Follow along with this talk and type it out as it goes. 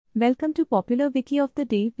Welcome to Popular Wiki of the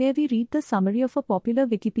Day, where we read the summary of a popular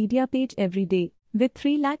Wikipedia page every day. With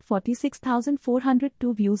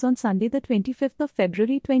 3,46,402 views on Sunday, the 25th of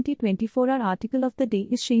February 2024, our article of the day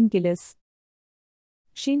is Shane Gillis.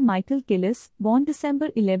 Shane Michael Gillis, born December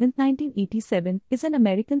 11, 1987, is an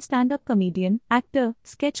American stand-up comedian, actor,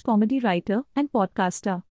 sketch comedy writer, and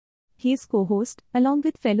podcaster. He is co-host, along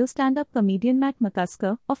with fellow stand-up comedian Matt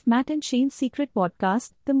McCusker, of Matt and Shane's Secret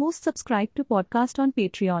Podcast, the most subscribed to podcast on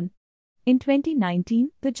Patreon. In 2019,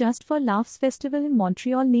 the Just for Laughs festival in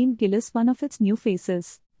Montreal named Gillis one of its new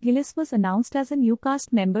faces. Gillis was announced as a new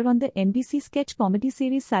cast member on the NBC sketch comedy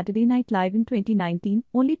series Saturday Night Live in 2019,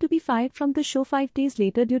 only to be fired from the show 5 days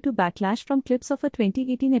later due to backlash from clips of a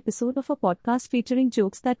 2018 episode of a podcast featuring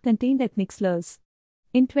jokes that contained ethnic slurs.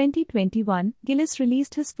 In 2021, Gillis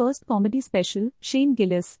released his first comedy special, Shane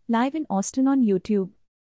Gillis, live in Austin on YouTube.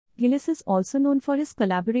 Gillis is also known for his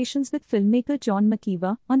collaborations with filmmaker John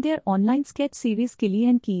McKeever on their online sketch series Gilly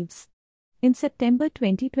and Keeves. In September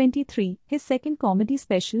 2023, his second comedy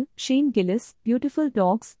special, Shane Gillis, Beautiful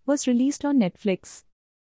Dogs, was released on Netflix.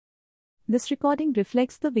 This recording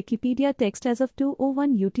reflects the Wikipedia text as of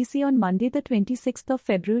 2:01 UTC on Monday, the 26th of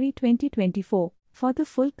February 2024. For the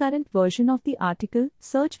full current version of the article,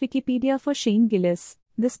 search Wikipedia for Shane Gillis.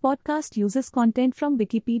 This podcast uses content from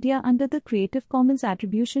Wikipedia under the Creative Commons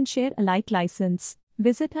Attribution Share Alike license.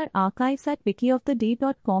 Visit our archives at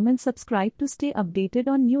wikioftheday.com and subscribe to stay updated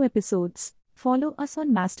on new episodes. Follow us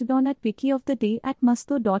on Mastodon at wikioftheday at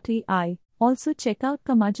masto.ai. Also check out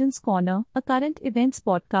Curmudgeon's Corner, a current events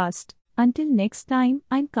podcast. Until next time,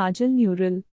 I'm Kajal Neural.